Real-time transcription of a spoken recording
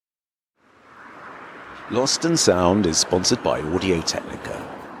Lost and Sound is sponsored by Audio-Technica.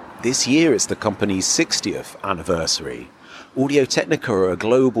 This year it's the company's 60th anniversary. Audio-Technica are a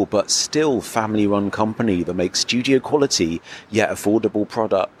global but still family-run company that makes studio-quality yet affordable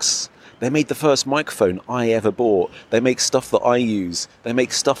products. They made the first microphone I ever bought. They make stuff that I use. They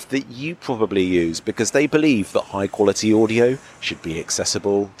make stuff that you probably use because they believe that high-quality audio should be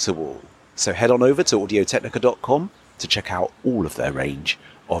accessible to all. So head on over to audiotechnica.com to check out all of their range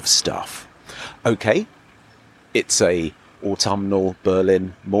of stuff. Okay, it's a autumnal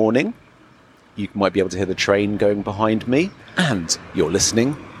Berlin morning. You might be able to hear the train going behind me, and you're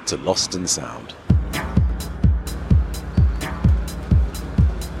listening to Lost and Sound.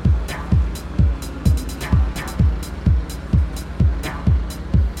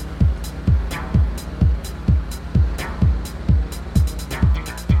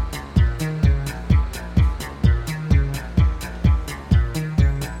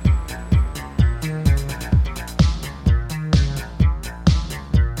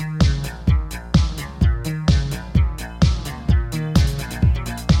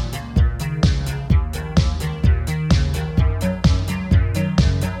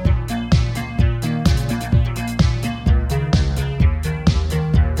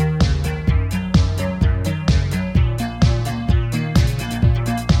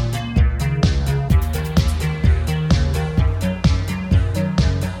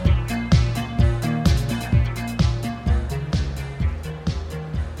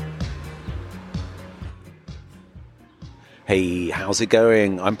 Hey, how's it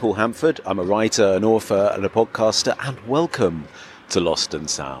going? I'm Paul Hamford. I'm a writer, an author, and a podcaster, and welcome to Lost and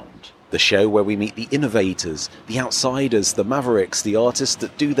Sound, the show where we meet the innovators, the outsiders, the mavericks, the artists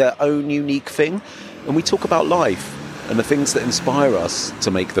that do their own unique thing, and we talk about life and the things that inspire us to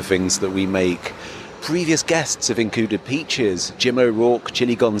make the things that we make. Previous guests have included Peaches, Jim O'Rourke,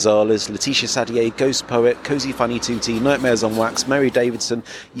 Chili Gonzalez, Letitia Sadier, Ghost Poet, Cozy Fanny Tutti, Nightmares on Wax, Mary Davidson,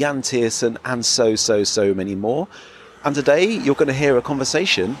 Jan Tiersen, and so many more. And today you're going to hear a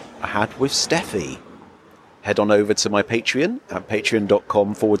conversation I had with Steffi. Head on over to my Patreon at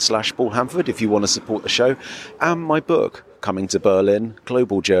patreon.com/Paul Hamford if you want to support the show. And my book, Coming to Berlin,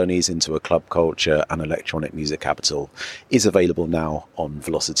 Global Journeys into a Club Culture and Electronic Music Capital, is available now on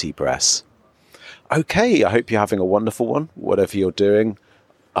Velocity Press. Okay, I hope you're having a wonderful one, whatever you're doing.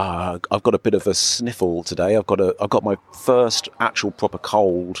 I've got a bit of a sniffle today. I've got my first actual proper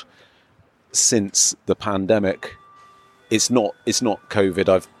cold since the pandemic. It's not COVID.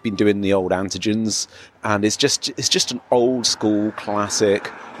 I've been doing the old antigens, and it's just an old school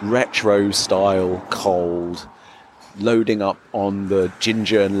classic retro style cold, loading up on the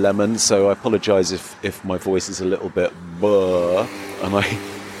ginger and lemon. So I apologise if my voice is a little bit blur and I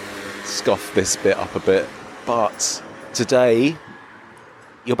scoff this bit up a bit. But today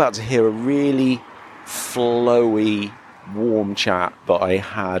you're about to hear a really flowy, warm chat that I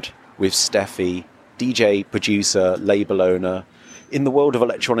had with Steffi, DJ, producer, label owner. In the world of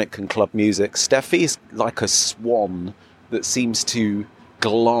electronic and club music, Steffi is like a swan that seems to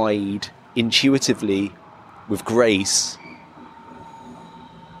glide intuitively with grace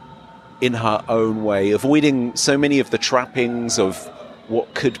in her own way, avoiding so many of the trappings of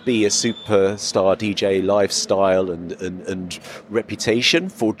what could be a superstar DJ lifestyle and reputation,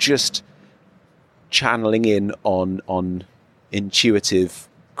 for just channeling in on intuitive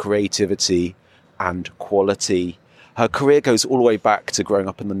creativity and quality. Her career goes all the way back to growing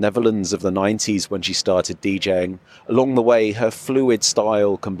up in the Netherlands of the 90s when she started DJing. Along the way, her fluid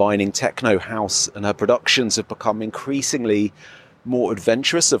style combining techno, house, and her productions have become increasingly more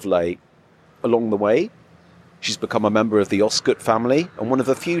adventurous of late. Along the way, she's become a member of the Osgood family and one of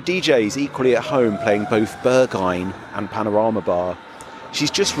the few DJs equally at home playing both Berghain and Panorama Bar. She's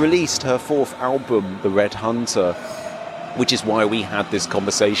just released her fourth album, The Red Hunter, which is why we had this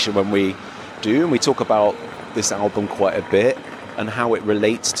conversation when we do, and we talk about this album quite a bit and how it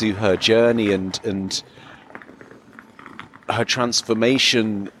relates to her journey and her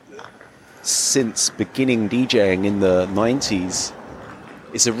transformation since beginning DJing in the 90s.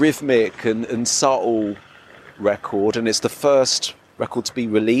 It's a rhythmic and subtle record, and it's the first record to be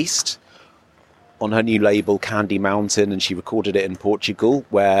released on her new label Candy Mountain, and she recorded it in Portugal,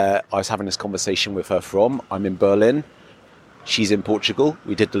 where I was having this conversation with her from. I'm in Berlin. She's in Portugal.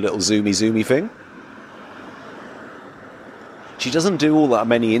 We did the little zoomy thing. She doesn't do all that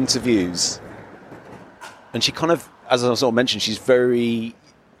many interviews. And she kind of, as I sort of mentioned, she's very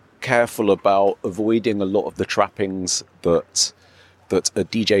careful about avoiding a lot of the trappings that a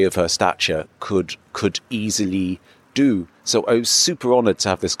DJ of her stature could easily do. So I was super honoured to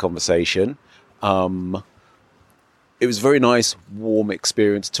have this conversation. It was a very nice, warm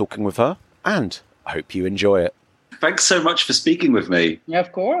experience talking with her. And I hope you enjoy it. Thanks so much for speaking with me. Yeah,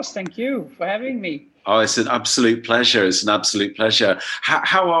 of course. Thank you for having me. Oh, it's an absolute pleasure. It's an absolute pleasure.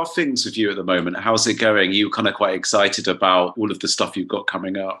 How are things with you at the moment? How's it going? You're kind of quite excited about all of the stuff you've got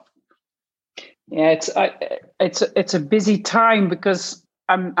coming up. Yeah, it's a busy time because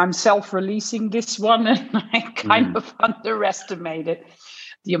I'm self-releasing this one, and I kind of underestimated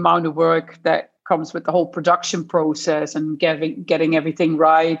the amount of work that comes with the whole production process and getting everything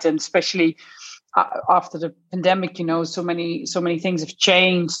right, and especially after the pandemic, so many things have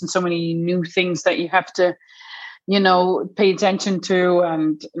changed and so many new things that you have to, pay attention to.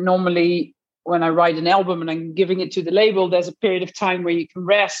 And normally when I write an album and I'm giving it to the label, there's a period of time where you can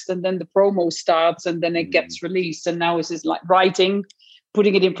rest, and then the promo starts, and then it gets released. And now it's just like writing,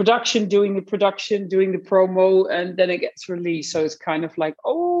 putting it in production, doing the promo, and then it gets released. So it's kind of like,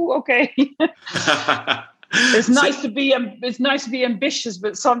 oh, okay. It's nice to be ambitious,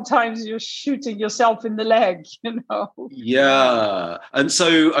 but sometimes you're shooting yourself in the leg, Yeah, and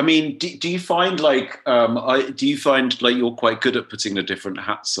so I mean, do you find like you're quite good at putting the different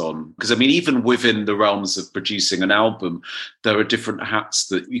hats on? Because I mean, even within the realms of producing an album, there are different hats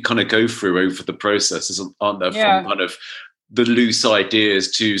that you kind of go through over the process, aren't there? From kind of the loose ideas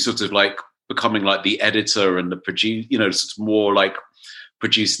to sort of like becoming like the editor and the producer, sort of more like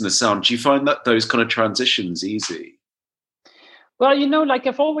producing the sound. Do you find that those kind of transitions easy? Well, like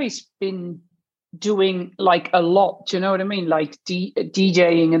I've always been doing like a lot, you know what I mean? Like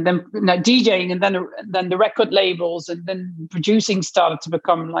DJing, and then the record labels, and then producing started to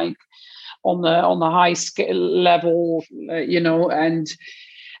become like on the high scale level, and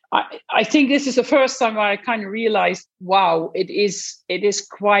I think this is the first time I kind of realized, wow, it is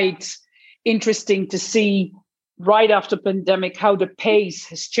quite interesting to see right after pandemic how the pace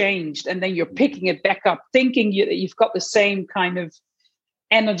has changed, and then you're picking it back up, thinking you've got the same kind of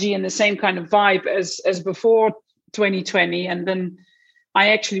energy and the same kind of vibe as before 2020, and then I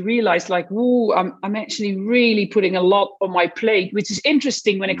actually realized like, ooh, I'm actually really putting a lot on my plate, which is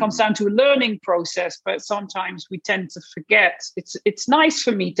interesting when it comes down to a learning process. But sometimes we tend to forget. It's nice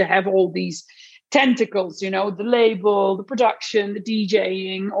for me to have all these tentacles, the label, the production, the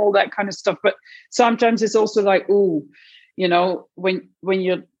DJing, all that kind of stuff. But sometimes it's also like, oh, when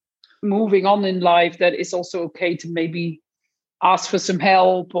you're moving on in life, that it's also okay to maybe ask for some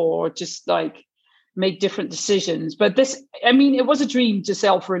help or just like make different decisions. But it was a dream to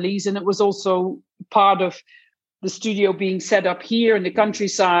self-release, and it was also part of the studio being set up here in the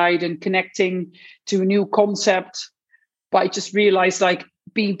countryside and connecting to a new concept. But I just realized, like,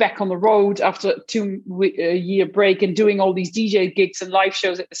 being back on the road after a 2-year break and doing all these DJ gigs and live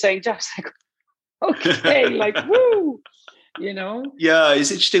shows at the same time, it's like, okay, like, woo, Yeah,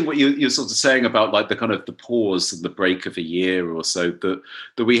 it's interesting what you're sort of saying about like the kind of the pause and the break of a year or so that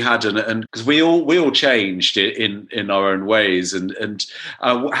we had, and because we all changed in our own ways, and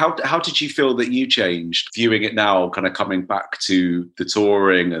how did you feel that you changed viewing it now, kind of coming back to the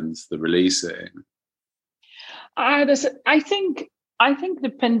touring and the releasing? I think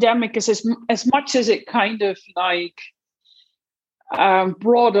the pandemic is as much as it kind of like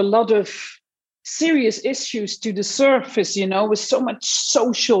brought a lot of serious issues to the surface, with so much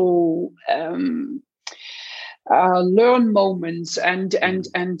social learn moments, and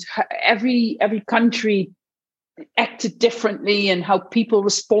every country acted differently, and how people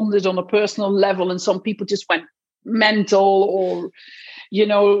responded on a personal level, and some people just went mental, or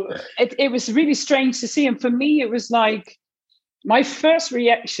it was really strange to see. And for me, it was like my first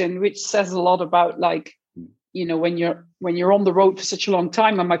reaction, which says a lot about like, when you're on the road for such a long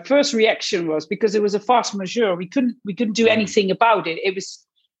time. And my first reaction was, because it was a force majeure, we couldn't do anything about it.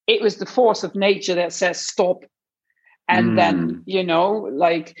 It was the force of nature that says stop. And then,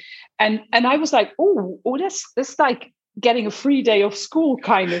 like, and I was like, oh, that's like getting a free day of school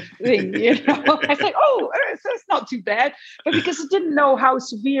kind of thing, I was like, oh, that's not too bad. But because I didn't know how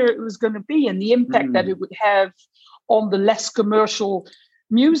severe it was going to be and the impact that it would have on the less commercial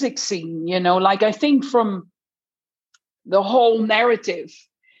music scene, like I think from the whole narrative,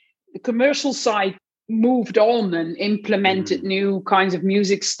 the commercial side moved on and implemented new kinds of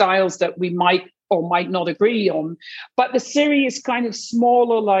music styles that we might or might not agree on. But the serious kind of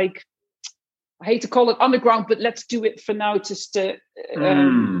smaller, like, I hate to call it underground, but let's do it for now just to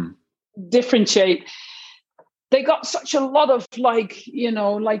differentiate. They got such a lot of like,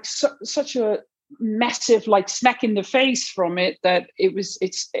 such a massive like smack in the face from it that it was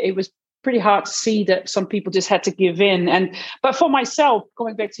pretty hard to see that some people just had to give in. But for myself,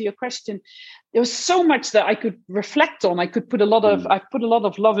 going back to your question, there was so much that I could reflect on. I put a lot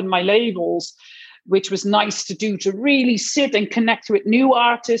of love in my labels, which was nice to do, to really sit and connect with new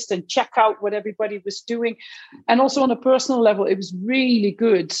artists and check out what everybody was doing. And also on a personal level, it was really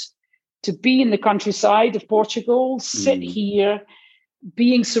good to be in the countryside of Portugal, sit here,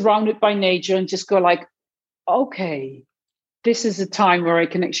 being surrounded by nature, and just go like, okay, this is a time where I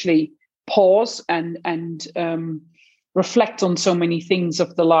can actually pause and reflect on so many things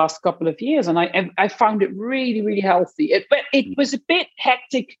of the last couple of years. And I found it really, really healthy. But it was a bit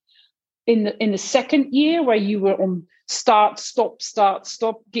hectic in the second year, where you were on start, stop.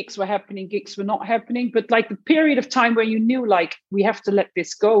 Gigs were happening, gigs were not happening. But like the period of time where you knew, like, we have to let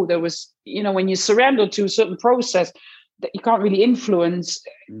this go. There was, when you surrender to a certain process that you can't really influence,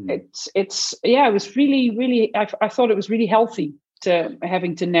 it was really, really, I thought it was really healthy to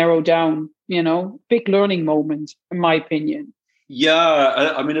having to narrow down, big learning moment, in my opinion.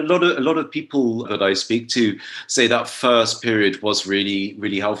 Yeah, I mean, a lot of people that I speak to say that first period was really,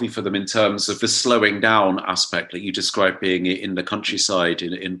 really healthy for them in terms of the slowing down aspect, like you described being in the countryside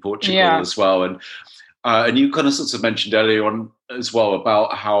in Portugal as well. And you kind of sort of mentioned earlier on as well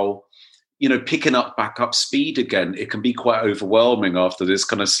about how, picking back up speed again, it can be quite overwhelming after this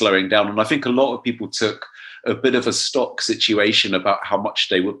kind of slowing down. And I think a lot of people took a bit of a stock situation about how much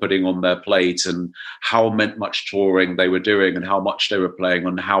they were putting on their plate and how much touring they were doing and how much they were playing,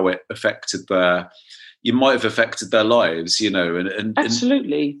 and how it affected you might have affected their lives, and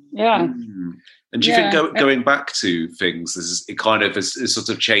absolutely. Yeah. And do you think going back to things, it kind of has sort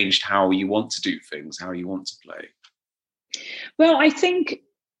of changed how you want to do things, how you want to play? Well, I think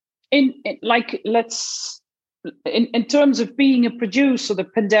in terms of being a producer, the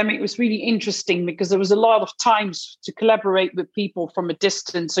pandemic was really interesting because there was a lot of times to collaborate with people from a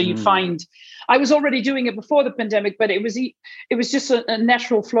distance. So you find, I was already doing it before the pandemic, but it was just a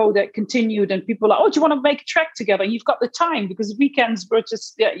natural flow that continued. And people were like, oh, do you want to make a track together? And you've got the time, because weekends were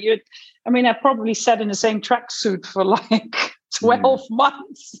just, I probably sat in the same tracksuit for like 12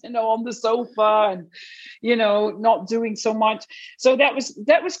 months, on the sofa and, not doing so much. So that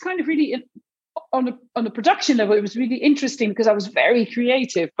was kind of really, on the production level, it was really interesting because I was very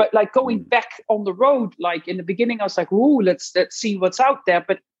creative. But like going back on the road, like in the beginning, I was like, "Ooh, let's see what's out there."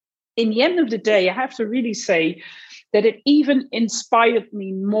 But in the end of the day, I have to really say that it even inspired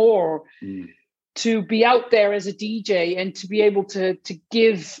me more to be out there as a DJ and to be able to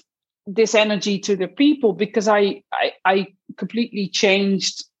give this energy to the people, because I completely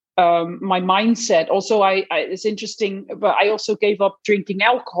changed my mindset. Also, it's interesting, but I also gave up drinking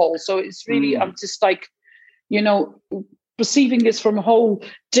alcohol. So it's really, I'm just like, perceiving this from a whole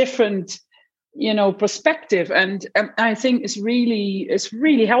different, perspective. And I think it's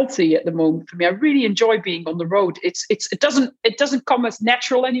really healthy at the moment for me. I really enjoy being on the road. It doesn't come as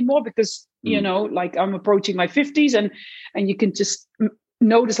natural anymore because, like I'm approaching my 50s and you can just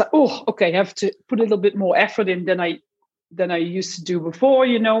notice like, oh, okay, I have to put a little bit more effort in than I used to do before,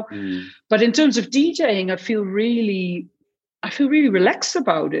 But in terms of DJing, I feel really relaxed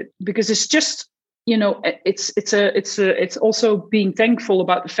about it, because it's just, it's also being thankful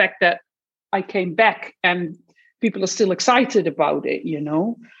about the fact that I came back and people are still excited about it,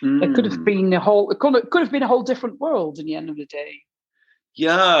 It could have been a whole different world in the end of the day.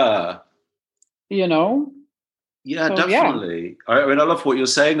 Yeah. Yeah, so, definitely. Yeah. I love what you're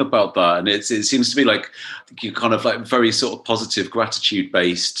saying about that. And it seems to be like you kind of like very sort of positive,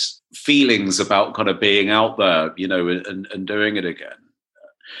 gratitude-based feelings about kind of being out there, and doing it again.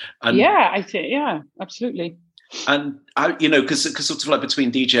 And, I think, absolutely. And, because sort of like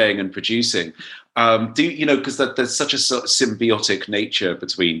between DJing and producing, because there's such a sort of symbiotic nature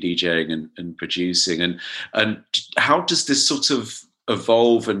between DJing and producing. And how does this sort of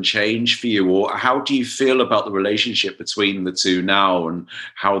evolve and change for you, or how do you feel about the relationship between the two now and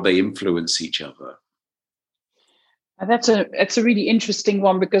how they influence each other? That's a really interesting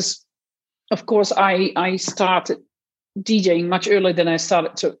one, because of course I started DJing much earlier than I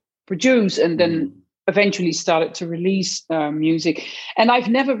started to produce, and then eventually started to release music. And I've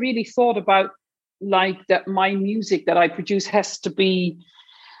never really thought about like that my music that I produce has to be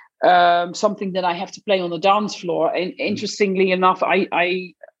something that I have to play on the dance floor. And interestingly enough,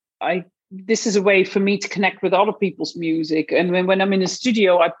 I this is a way for me to connect with other people's music. And when I'm in the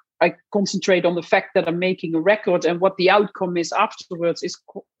studio, I concentrate on the fact that I'm making a record, and what the outcome is afterwards is,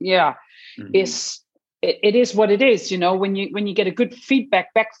 it is what it is. When you get a good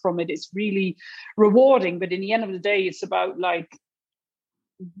feedback back from it, it's really rewarding. But in the end of the day, it's about like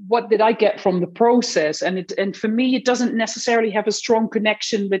what did I get from the process? And for me, it doesn't necessarily have a strong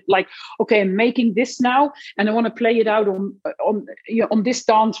connection with like, okay, I'm making this now, and I want to play it out on this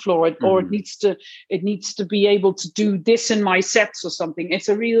dance floor, or it needs to be able to do this in my sets or something. It's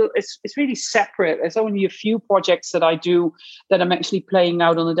really separate. There's only a few projects that I do that I'm actually playing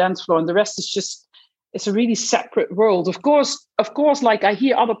out on the dance floor, and the rest is just. It's a really separate world. Of course, like I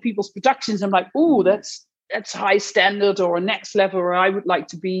hear other people's productions, I'm like, oh, that's high standard or a next level where I would like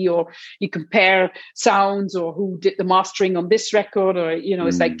to be, or you compare sounds or who did the mastering on this record, or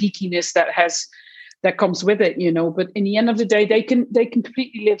it's like geekiness that comes with it, but in the end of the day they can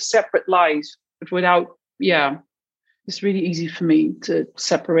completely live separate lives without it's really easy for me to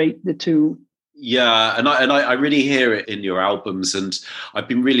separate the two. Yeah, and I really hear it in your albums, and I've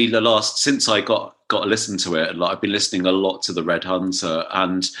been really since I got to listen to it. Like, I've been listening a lot to the Red Hunter,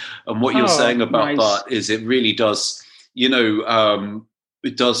 and what you're saying about that is it really does.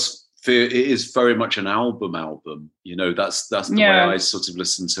 It does feel it is very much an album. That's the way I sort of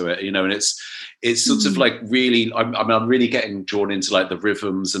listen to it. And it's sort of like really. I'm really getting drawn into like the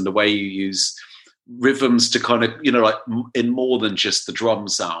rhythms and the way you use rhythms to kind of like in more than just the drum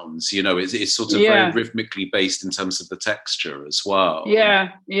sounds. It's sort of very rhythmically based in terms of the texture as well.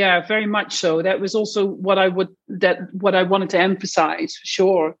 Very much so. That was also what I wanted to emphasize, for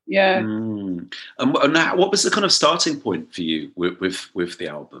sure. And what was the kind of starting point for you with the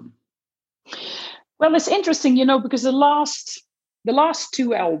album? Well, it's interesting, because the last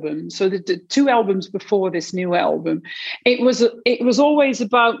two albums, so the two albums before this new album, it was always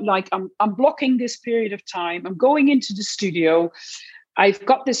about like, I'm blocking this period of time. I'm going into the studio. I've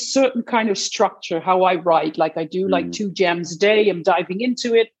got this certain kind of structure, how I write, like I do like 2 jams a day. I'm diving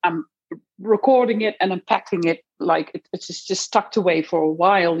into it. I'm recording it and unpacking it. Like it's just tucked away for a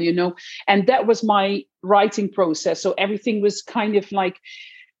while, and that was my writing process. So everything was kind of like,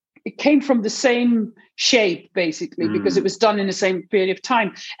 it came from the same shape, basically, because it was done in the same period of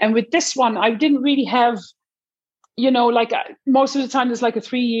time. And with this one, I didn't really have, like most of the time, there's like a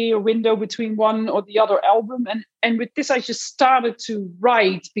 3-year window between one or the other album. And with this, I just started to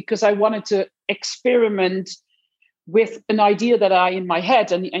write because I wanted to experiment with an idea that I in my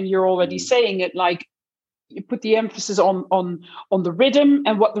head, and you're already saying it, like, you put the emphasis on the rhythm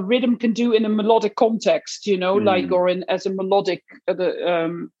and what the rhythm can do in a melodic context, like, or as a melodic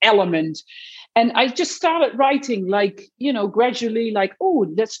element. And I just started writing, like, gradually, like, oh,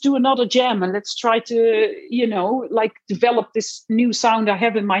 let's do another jam and let's try to, like, develop this new sound I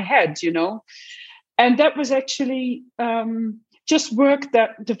have in my head, And that was actually just work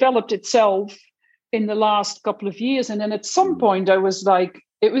that developed itself in the last couple of years. And then at some point I was like,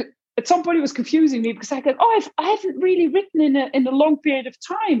 at some point it was confusing me because I go, I haven't really written in a long period of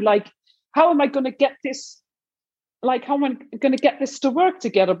time. Like, how am I going to get this? Like, how am I going to get this to work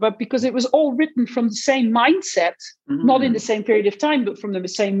together? But because it was all written from the same mindset, not in the same period of time, but from the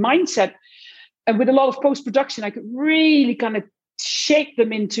same mindset. And with a lot of post-production, I could really kind of shape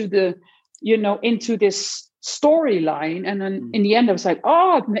them into into this storyline. And then in the end, I was like,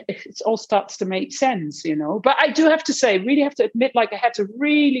 it all starts to make sense, But I do have to say, really have to admit, like, I had to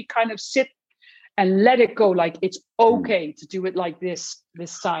really kind of sit and let it go. Like, it's okay to do it like this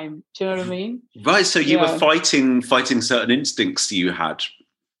time. Do you know what I mean? Right. So you were fighting certain instincts you had.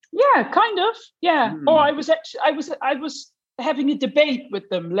 Yeah, kind of. Yeah. Or I was having a debate with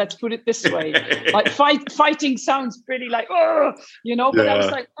them. Let's put it this way. Like, fighting sounds pretty like, but I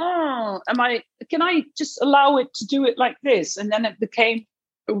was like, can I just allow it to do it like this? And then it became,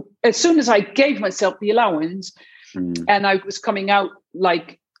 as soon as I gave myself the allowance and I was coming out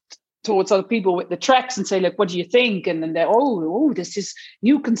like towards other people with the tracks and say, like, what do you think? And then they're, this is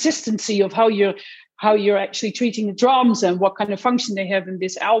new consistency of how you're actually treating the drums and what kind of function they have in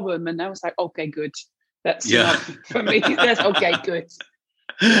this album. And I was like, okay, good. That's enough for me. That's okay, good.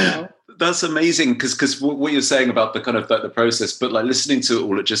 That's amazing because what you're saying about the kind of the process, but like listening to it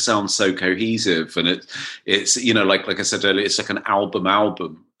all, it just sounds so cohesive, and it's like I said earlier, it's like an album,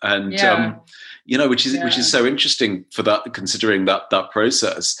 and which is so interesting for that, considering that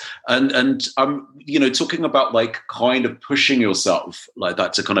process, and talking about like kind of pushing yourself like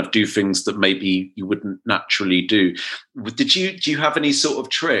that to kind of do things that maybe you wouldn't naturally do. Do you have any sort of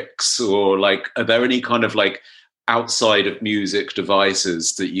tricks, or like are there any kind of like outside of music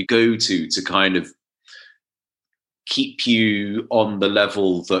devices that you go to kind of keep you on the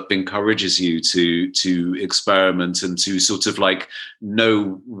level that encourages you to experiment and to sort of like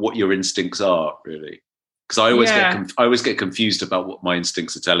know what your instincts are, really? Because I always get confused about what my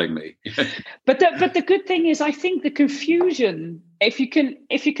instincts are telling me. but the good thing is, I think the confusion, if you can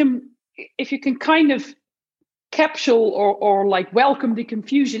kind of capsule or like welcome the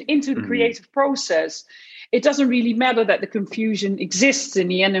confusion into the creative process, it doesn't really matter that the confusion exists in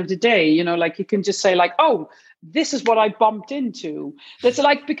the end of the day. You know, like you can just say like, oh, this is what I bumped into. That's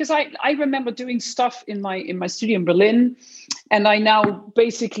like, because I remember doing stuff in my studio in Berlin, and I now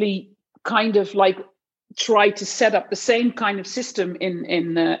basically kind of like try to set up the same kind of system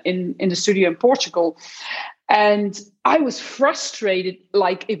in the studio in Portugal. And I was frustrated,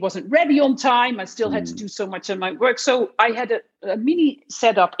 like it wasn't ready on time. I still had to do so much of my work. So I had a mini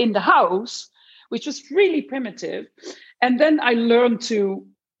setup in the house, which was really primitive. And then I learned to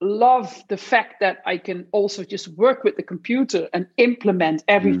love the fact that I can also just work with the computer and implement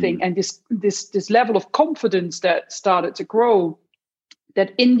everything. And this level of confidence that started to grow,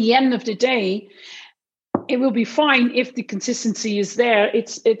 that in the end of the day, it will be fine if the consistency is there.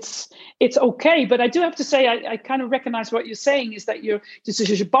 It's okay. But I do have to say, I kind of recognize what you're saying is that you're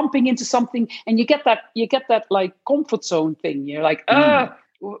bumping into something and you get that like comfort zone thing. You're like,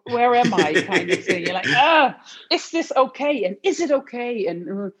 where am I kind of thing. You're like, is this okay? And is it okay?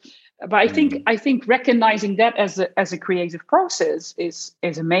 And but I think recognizing that as a creative process is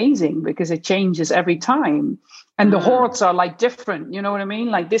amazing, because it changes every time. And the hordes are like different, you know what I mean?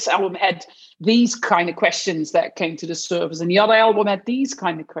 Like this album had these kind of questions that came to the surface, and the other album had these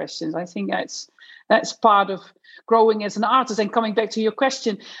kind of questions. I think that's part of growing as an artist. And coming back to your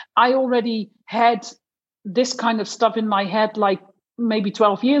question, I already had this kind of stuff in my head like maybe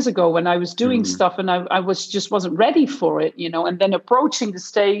 12 years ago when I was doing stuff, and I wasn't ready for it, you know, and then approaching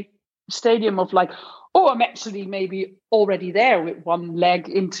the stadium of like, oh, I'm actually maybe already there with one leg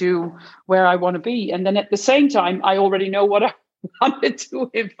into where I want to be. And then at the same time, I already know what I want to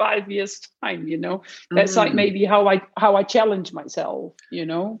do in 5 years' time, you know. That's like maybe how I challenge myself, you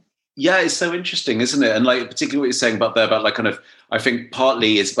know. Yeah, it's so interesting, isn't it? And like particularly what you're saying about like kind of, I think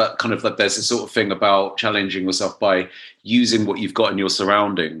partly it's about kind of like there's a sort of thing about challenging yourself by using what you've got in your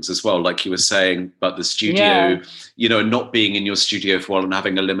surroundings as well. Like you were saying about the studio, you know, and not being in your studio for a while and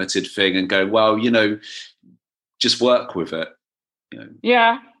having a limited thing and going, well, you know, just work with it. You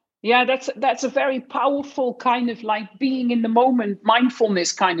know? Yeah, that's a very powerful kind of like being in the moment,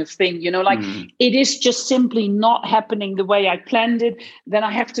 mindfulness kind of thing, you know, like it is just simply not happening the way I planned it. Then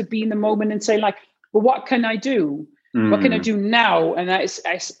I have to be in the moment and say like, well, what can I do? What can I do now? And that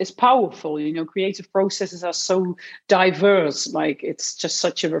is powerful. You know, creative processes are so diverse. Like it's just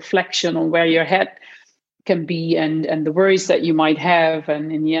such a reflection on where your head can be and the worries that you might have.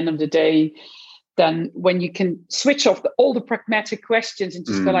 And in the end of the day, then when you can switch off all the pragmatic questions and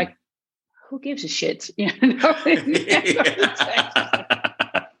just go like, who gives a shit? You know? So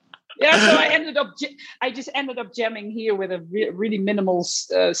I just ended up jamming here with a really minimal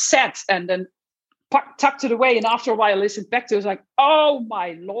set, and then tucked it away. And after a while, I listened back to it, I was like, oh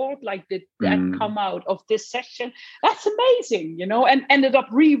my Lord, like did that come out of this session? That's amazing, you know, and ended up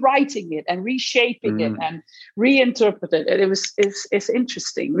rewriting it and reshaping it and reinterpreted it. It's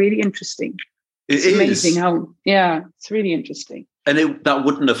interesting, really interesting. It's amazing how, it's really interesting. And that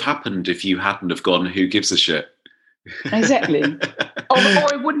wouldn't have happened if you hadn't have gone, who gives a shit? Exactly.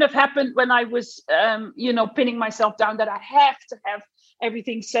 or it wouldn't have happened when I was, you know, pinning myself down that I have to have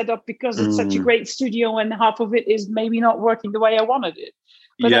everything set up because it's such a great studio and half of it is maybe not working the way I wanted it.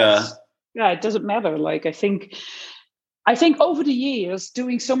 But it doesn't matter. Like, I think over the years,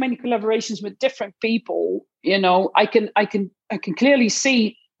 doing so many collaborations with different people, you know, I can clearly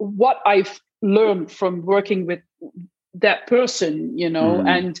see what I've learned from working with that person, you know,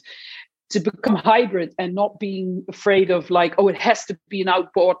 and to become hybrid and not being afraid of like, oh, it has to be an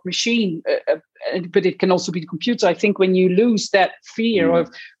outboard machine, but it can also be the computer. I think when you lose that fear of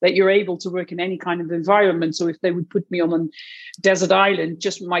that you're able to work in any kind of environment. So if they would put me on a desert island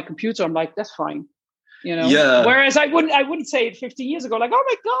just with my computer, I'm like, that's fine. You know, whereas I wouldn't say it 50 years ago, like, oh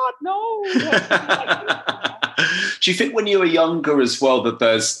my God, no. Do you think when you were younger as well that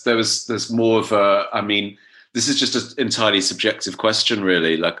there's more of a, I mean, this is just an entirely subjective question,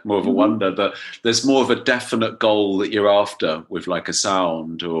 really, like more of a wonder, that there's more of a definite goal that you're after with like a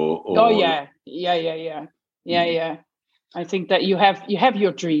sound or Oh yeah. I think that you have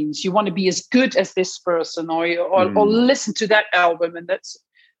your dreams. You want to be as good as this person or listen to that album, and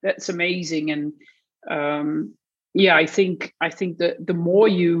that's amazing. And I think that the more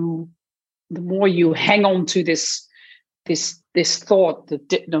you hang on to this thought,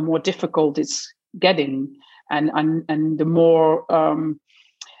 the more difficult it's getting, and the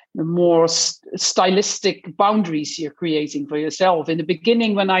more stylistic boundaries you're creating for yourself. In the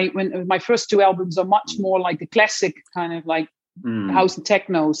beginning, when my first two albums are much more like the classic kind of like house and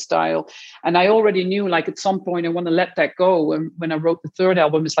techno style. And I already knew, like, at some point I want to let that go. And when I wrote the third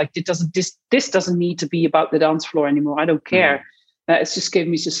album, it's like, this doesn't need to be about the dance floor anymore. I don't care. It's just gave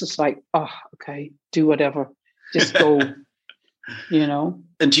me just like, oh, okay, do whatever, just go.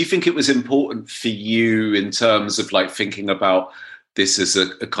 And do you think it was important for you in terms of like thinking about this as a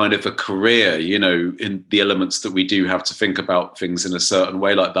kind of a career, in the elements that we do have to think about things in a certain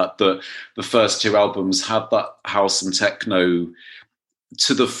way like that, the first two albums had that house and techno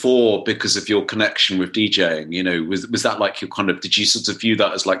to the fore because of your connection with DJing? Was that like your kind of, did you sort of view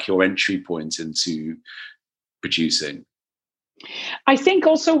that as like your entry point into producing? I think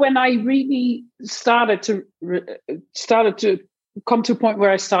also when I really started to come to a point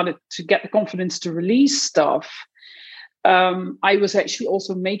where I started to get the confidence to release stuff, I was actually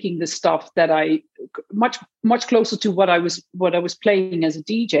also making the stuff that I much closer to what I was playing as a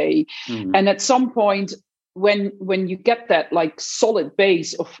DJ. And at some point, when you get that like solid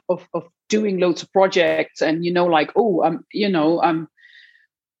base of doing loads of projects, and like, oh,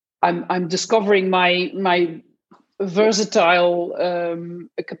 I'm discovering my versatile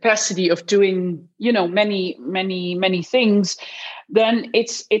capacity of doing many things, then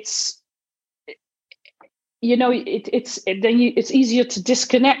it's it's easier to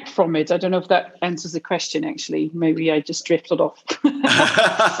disconnect from it. I don't know if that answers the question. Actually, maybe I just drifted off.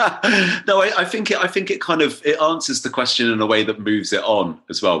 No, I think it kind of, it answers the question in a way that moves it on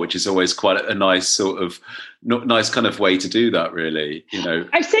as well, which is always quite a nice sort of nice kind of way to do that, really.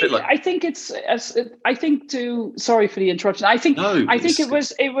 I think sorry for the interruption. I think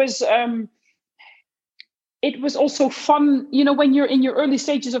it was also fun, when you're in your early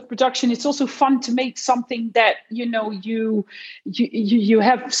stages of production, it's also fun to make something that, you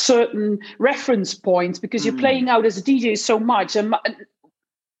have certain reference points because you're playing out as a DJ so much. And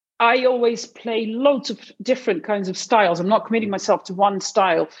I always play loads of different kinds of styles. I'm not committing myself to one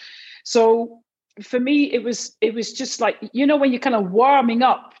style. So for me, it was just like, when you're kind of warming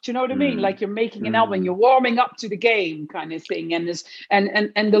up, do you know what I mean? Like you're making an album, you're warming up to the game kind of thing. And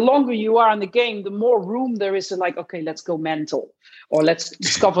the longer you are in the game, the more room there is to like, okay, let's go mental, or let's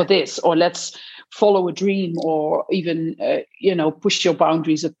discover this, or let's follow a dream, or even, push your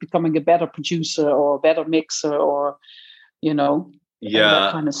boundaries of becoming a better producer or a better mixer, or, that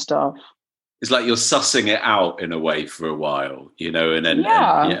kind of stuff. It's like you're sussing it out in a way for a while, and then,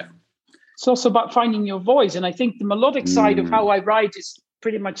 It's also about finding your voice. And I think the melodic side of how I write is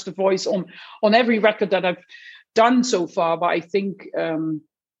pretty much the voice on every record that I've done so far. But I think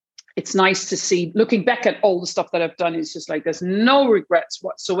it's nice to see, looking back at all the stuff that I've done, it's just like there's no regrets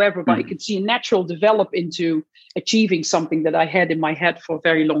whatsoever. But I can see a natural develop into achieving something that I had in my head for a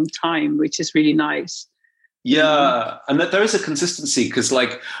very long time, which is really nice. Yeah, and that there is a consistency because,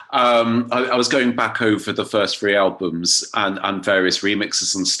 like, I was going back over the first three albums and various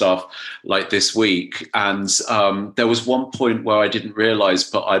remixes and stuff like this week, and there was one point where I didn't realize,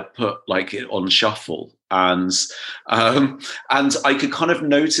 but I'd put like it on shuffle, and I could kind of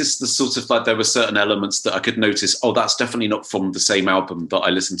notice the sort of like there were certain elements that I could notice. Oh, that's definitely not from the same album that I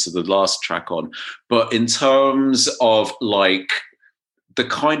listened to the last track on, but in terms of like the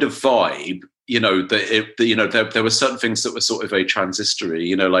kind of vibe. There were certain things that were sort of very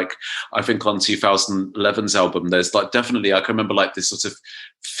transistory, like I think on 2011's album, there's like definitely, I can remember like this sort of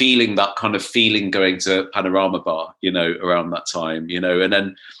feeling, that kind of feeling going to Panorama Bar, around that time,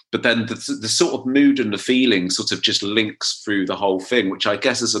 but then the sort of mood and the feeling sort of just links through the whole thing, which I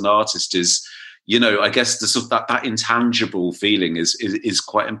guess as an artist is, I guess the sort of that intangible feeling is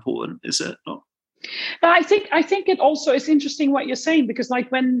quite important, is it not? I think it also is interesting what you're saying, because like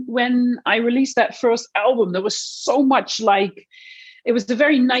when I released that first album, there was so much, like, it was a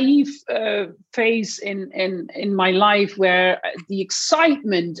very naive phase in my life where the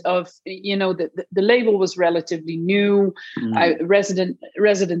excitement of the label was relatively new,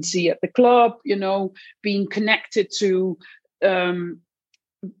 residency at the club, being connected to the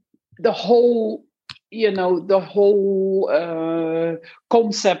whole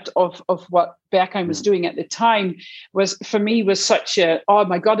concept of what Berghain was doing at the time was, for me, was such a, oh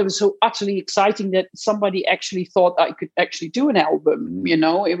my God, it was so utterly exciting that somebody actually thought I could actually do an album.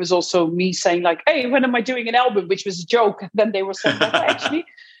 It was also me saying like, hey, when am I doing an album? Which was a joke. And then they were saying that actually,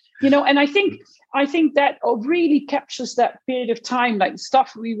 and I think that really captures that period of time, like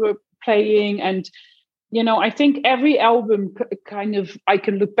stuff we were playing. And I think every album kind of, I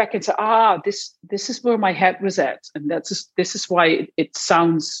can look back and say, this is where my head was at. And this is why it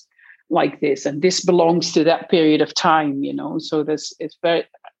sounds like this. And this belongs to that period of time, So it's very,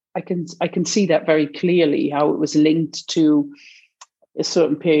 I can see that very clearly, how it was linked to a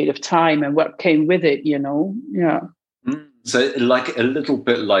certain period of time and what came with it, Yeah. So like a little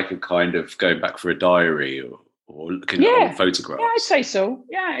bit like a kind of going back for a diary or looking at old photographs. Yeah, I'd say so.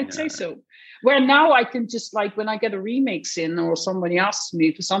 Yeah, I'd say so. Where now I can just like when I get a remix in or somebody asks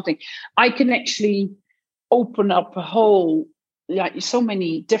me for something, I can actually open up a whole like so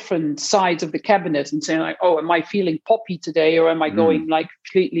many different sides of the cabinet and say like, oh, am I feeling poppy today or am I going like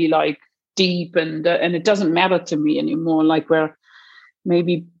completely like deep and it doesn't matter to me anymore. Like where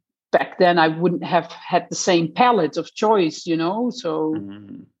maybe back then I wouldn't have had the same palette of choice, you know. So.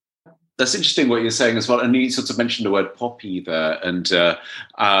 That's interesting what you're saying as well. And you sort of mentioned the word poppy there. And,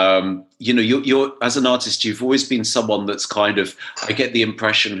 you know, you're as an artist, you've always been someone that's kind of, I get the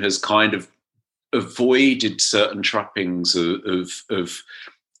impression, has kind of avoided certain trappings of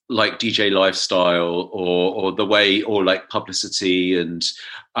like DJ lifestyle or the way, or like publicity. And,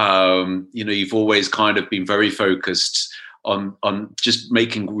 you know, you've always kind of been very focused on just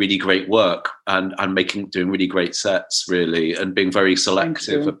making really great work and doing really great sets, really, and being very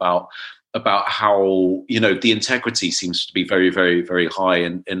selective about how, you know, the integrity seems to be very, very, very high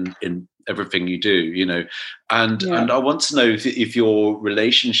in everything you do, you know. And I want to know if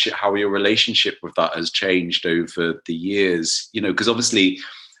how your relationship with that has changed over the years, you know, because obviously,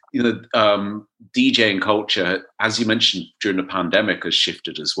 you know, DJing culture, as you mentioned, during the pandemic has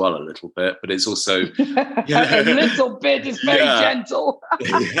shifted as well a little bit, but it's also a little bit is very gentle.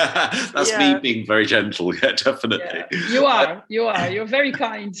 That's me being very gentle. Yeah, definitely. Yeah. You're very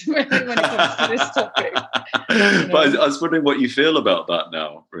kind when it comes to this topic. But I was wondering what you feel about that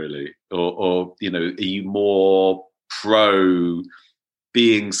now, really, or you know, are you more pro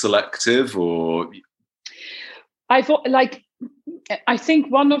being selective, or? I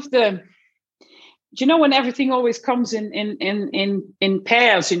think one of the, you know, when everything always comes in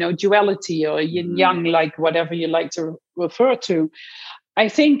pairs, you know, duality or yin yang, like whatever you like to refer to. I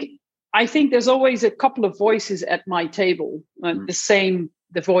think there's always a couple of voices at my table,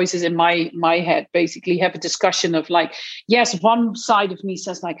 the voices in my head basically have a discussion of like, yes, one side of me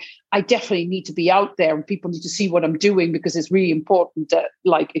says like, I definitely need to be out there and people need to see what I'm doing because it's really important that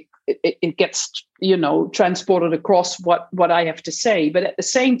like it gets, you know, transported across what I have to say. But at the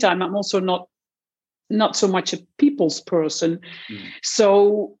same time, I'm also not so much a people's person.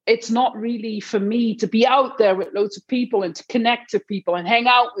 So it's not really for me to be out there with loads of people and to connect to people and hang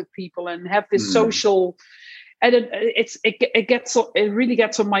out with people and have this social. And it really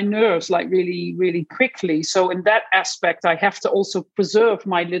gets on my nerves like really, really quickly. So in that aspect, I have to also preserve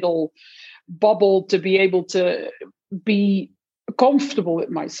my little bubble to be able to be comfortable with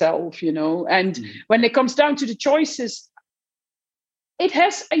myself, you know. And when it comes down to the choices, it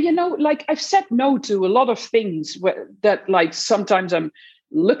has, you know, like I've said no to a lot of things that like sometimes I'm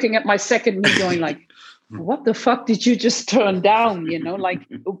looking at my second me going like, what the fuck did you just turn down, you know, like.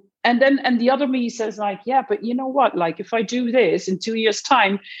 And the other me says like, yeah, but you know what? Like if I do this in 2 years'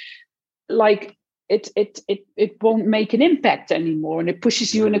 time, like it won't make an impact anymore, and it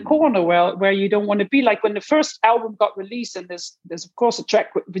pushes you in a corner where you don't want to be. Like when the first album got released, and there's of course a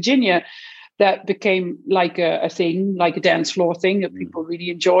track with Virginia that became like a thing, like a dance floor thing that people really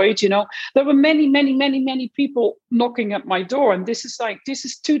enjoyed, you know. There were many, many, many, many people knocking at my door. And this is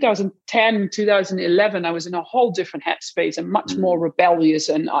 2010, 2011. I was in a whole different headspace and much more rebellious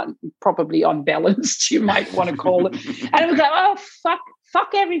and probably unbalanced, you might want to call it. And it was like, oh, fuck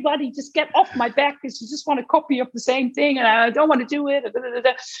everybody, just get off my back because you just want to copy of the same thing and I don't want to do it.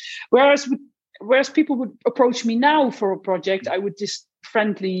 Whereas people would approach me now for a project, I would just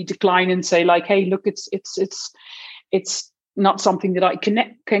friendly decline and say like, hey, look, it's not something that I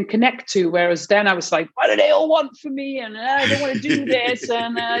can connect to. Whereas then I was like, what do they all want from me? And I don't want to do this.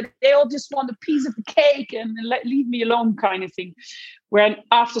 And they all just want a piece of the cake and leave me alone kind of thing. Where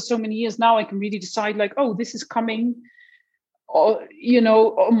after so many years now, I can really decide like, oh, this is coming, or, you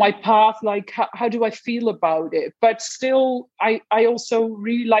know, on my path, like how do I feel about it? But still, I also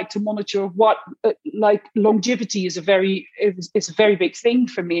really like to monitor what like longevity is a very big thing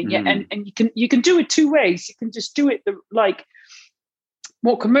for me. And you can do it two ways. You can just do it the like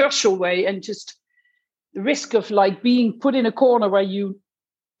more commercial way, and just the risk of like being put in a corner where you,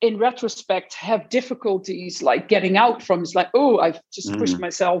 in retrospect, have difficulties like getting out from. It's like, oh, I've just pushed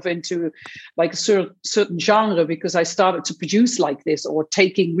myself into like a certain genre because I started to produce like this, or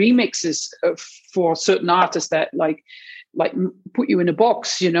taking remixes for certain artists that like put you in a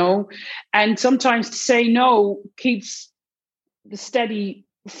box, you know. And sometimes to say no keeps the steady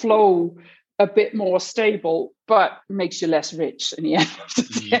flow a bit more stable, but makes you less rich in the end of the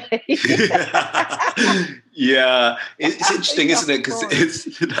day. Yeah, it's interesting, isn't it? Because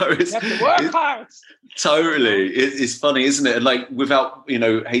you have to work hard. Totally, it's funny, isn't it? And like, without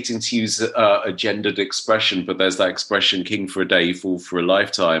hating to use a gendered expression, but there's that expression "king for a day, fool for a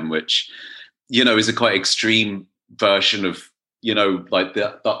lifetime," which is a quite extreme version of like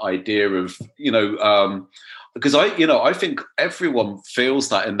that idea of because I think everyone feels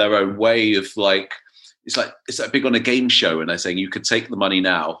that in their own way of like it's like big on a game show and they're saying you could take the money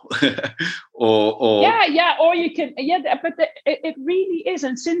now or or you can but it really is.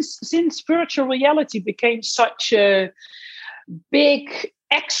 And since virtual reality became such a big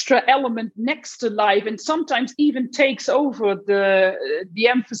extra element next to life and sometimes even takes over the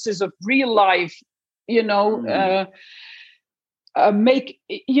emphasis of real life, making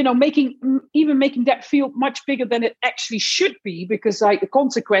that feel much bigger than it actually should be, because like the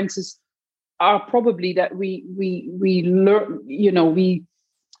consequences are probably that we learn, we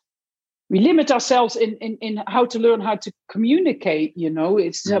limit ourselves in how to learn how to communicate.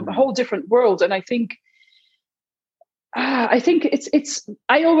 It's a whole different world. And I think it's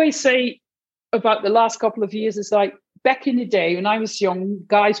I always say about the last couple of years, it's like back in the day when I was young,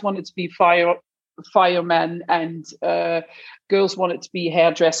 guys wanted to be fireman and girls wanted to be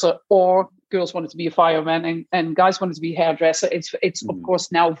hairdresser, or girls wanted to be a fireman and guys wanted to be hairdresser. It's of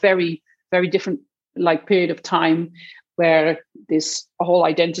course now very, very different like period of time where this whole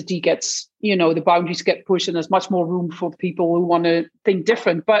identity gets, the boundaries get pushed and there's much more room for people who want to think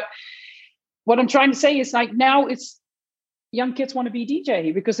different. But what I'm trying to say is like now it's young kids want to be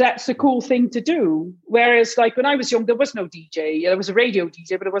DJ because that's a cool thing to do. Whereas like when I was young, there was no DJ. There was a radio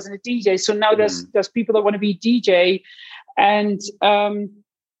DJ, but it wasn't a DJ. So now there's people that want to be DJ, and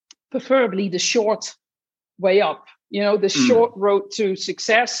preferably the short way up, the short road to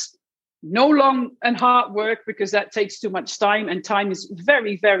success. No long and hard work, because that takes too much time, and time is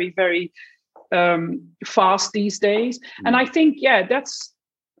very, very, very fast these days. And I think,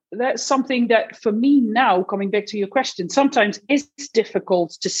 that's something that for me now, coming back to your question, sometimes it's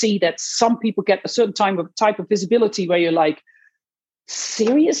difficult to see that some people get a certain type of visibility where you're like,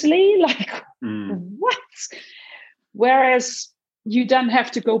 seriously? Like, what? Whereas you then have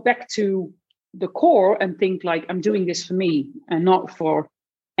to go back to the core and think like, I'm doing this for me and not for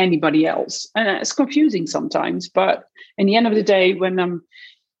anybody else. And it's confusing sometimes, but in the end of the day, when I'm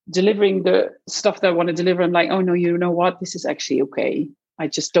delivering the stuff that I want to deliver, I'm like, oh no, you know what? This is actually okay. I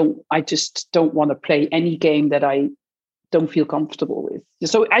just don't want to play any game that I don't feel comfortable with.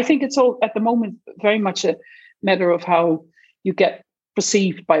 So I think it's all at the moment very much a matter of how you get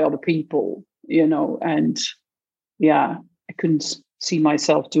perceived by other people, and I couldn't see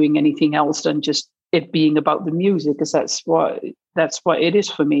myself doing anything else than just it being about the music, because that's what it is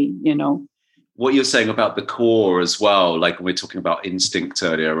for me, What you're saying about the core as well, like when we're talking about instinct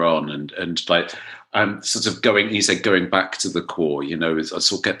earlier on, and like sort of going back to the core, I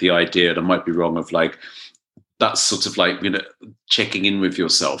sort of get the idea, and I might be wrong, of like that's sort of like checking in with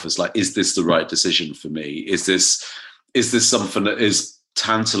yourself as like, is this the right decision for me? Is this something that is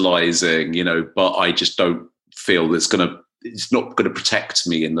tantalizing, but I just don't feel it's not going to protect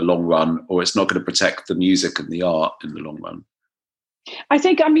me in the long run, or it's not going to protect the music and the art in the long run. I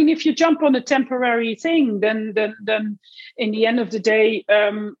think, if you jump on a temporary thing, then in the end of the day,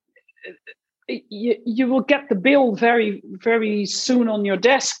 you will get the bill very, very soon on your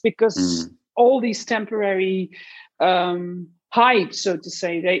desk, because all these temporary hype, so to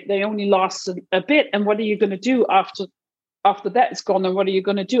say, they only last a bit. And what are you going to do after that is gone? And what are you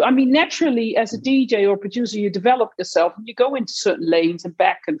going to do? Naturally, as a DJ or producer, you develop yourself and you go into certain lanes and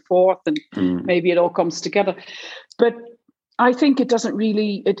back and forth, and maybe it all comes together. But I think it doesn't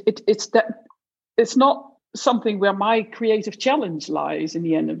really, it's not something where my creative challenge lies in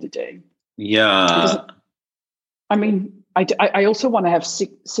the end of the day. Yeah. I also want to have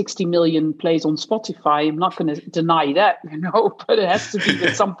 60 million plays on Spotify. I'm not going to deny that, but it has to be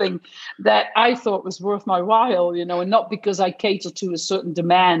with something that I thought was worth my while, and not because I cater to a certain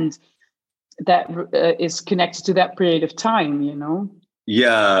demand that is connected to that period of time,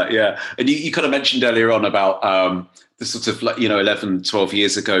 Yeah. And you kind of mentioned earlier on about the sort of 11, 12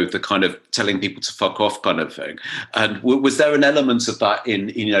 years ago, the kind of telling people to fuck off kind of thing. And was there an element of that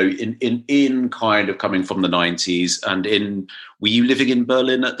in kind of coming from the 90s, and were you living in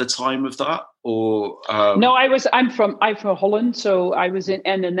Berlin at the time of that, or? No, I'm from Holland, so I was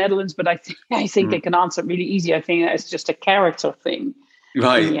in the Netherlands, but I think I can answer it really easy. I think it's just a character thing,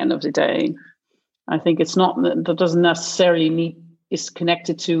 right? In the end of the day, I think it's not, that doesn't necessarily is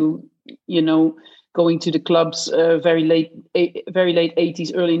connected to, going to the clubs very late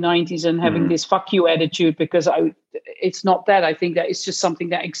 80s, early 90s, and having this fuck you attitude, because it's not that. I think that it's just something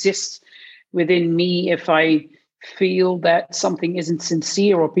that exists within me. If I feel that something isn't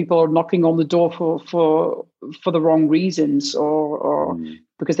sincere, or people are knocking on the door for the wrong reasons, or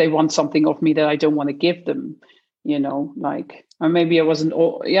because they want something of me that I don't want to give them, like, or maybe I wasn't.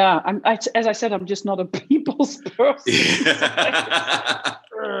 As I said, I'm just not a people's person.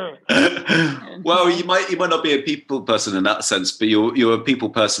 Well, you might not be a people person in that sense, but you're a people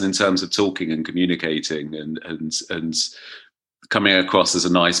person in terms of talking and communicating and coming across as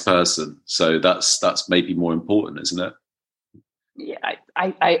a nice person. So that's maybe more important, isn't it? Yeah,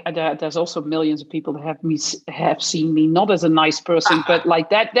 I there's also millions of people that have seen me not as a nice person, but like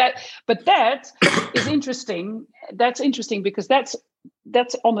that. But that is interesting. That's interesting because that's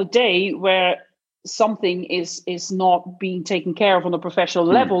on a day where something is not being taken care of on a professional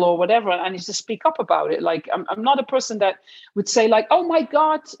level or whatever, and it's to speak up about it. Like I'm not a person that would say like, oh my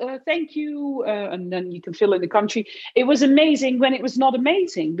God, thank you, and then you can fill in the country. It was amazing when it was not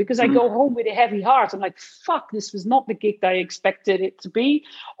amazing, because I go home with a heavy heart. I'm like, fuck, this was not the gig that I expected it to be,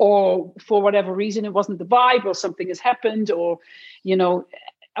 or for whatever reason it wasn't the vibe, or something has happened, or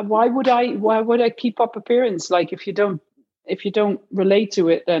why would I keep up appearance? Like if you don't relate to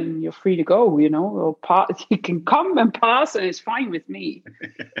it, then you're free to go, or you can come and pass, and it's fine with me.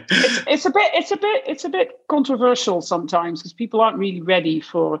 It's a bit controversial sometimes, because people aren't really ready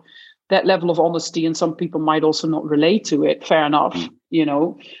for that level of honesty, and some people might also not relate to it. Fair enough,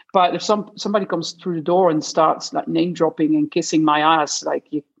 But if somebody comes through the door and starts like name dropping and kissing my ass,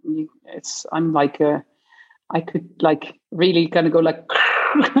 like I'm like I could like really kind of go like.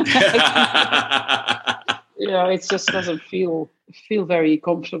 It just doesn't feel very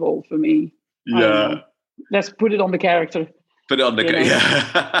comfortable for me. Yeah. Let's put it on the character. Put it on the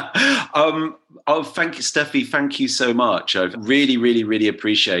yeah. Thank you, Steffi. Thank you so much. I really, really, really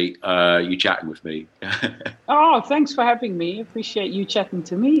appreciate you chatting with me. Oh, thanks for having me. Appreciate you chatting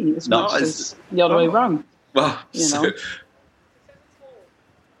to me as much as the other way around. Well,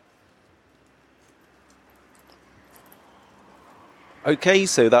 Okay,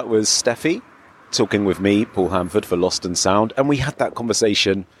 so that was Steffi talking with me, Paul Hamford, for Lost and Sound. And we had that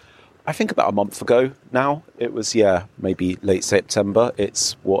conversation, I think, about a month ago now. It was, maybe late September.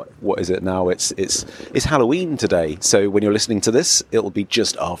 It's, what is it now? It's Halloween today. So when you're listening to this, it'll be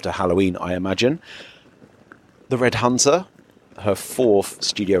just after Halloween, I imagine. The Red Hunter, her 4th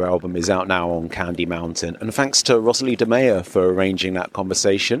studio album, is out now on Candy Mountain. And thanks to Rosalie de Meyer for arranging that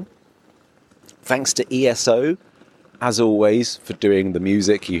conversation. Thanks to ESO, as always, for doing the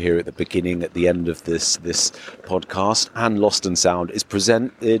music you hear at the beginning, at the end of this podcast. And Lost and Sound is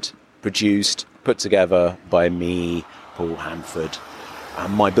presented, produced, put together by me, Paul Hamford.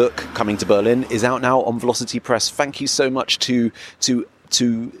 And my book, Coming to Berlin, is out now on Velocity Press. Thank you so much to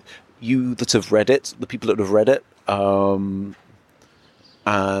you that have read it, the people that have read it. And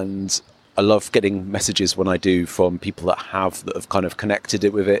I love getting messages when I do from people that have kind of connected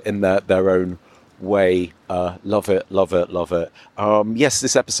it with it in their own way. Love it. Yes,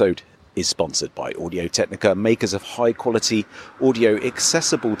 this episode is sponsored by Audio-Technica, makers of high quality audio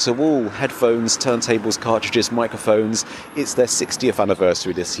accessible to all: headphones, turntables, cartridges, microphones. It's their 60th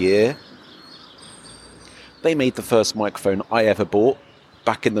anniversary this year. They made the first microphone I ever bought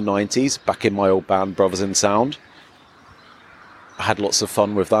back in the 90s, back in my old band Brothers in Sound. I had lots of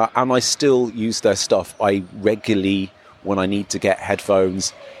fun with that, and I still use their stuff. I regularly, when I need to get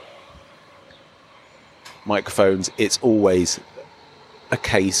headphones, microphones, it's always a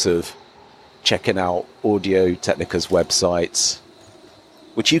case of checking out Audio-Technica's websites,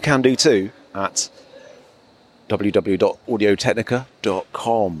 which you can do too at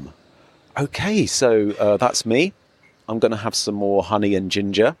www.audiotechnica.com. Okay, so that's me. I'm going to have some more honey and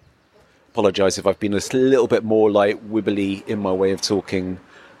ginger. Apologise if I've been a little bit more like wibbly in my way of talking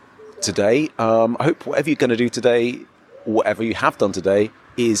today. I hope whatever you're going to do today, whatever you have done today,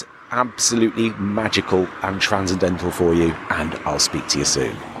 is absolutely magical and transcendental for you, and I'll speak to you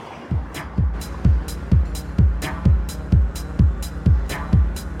soon.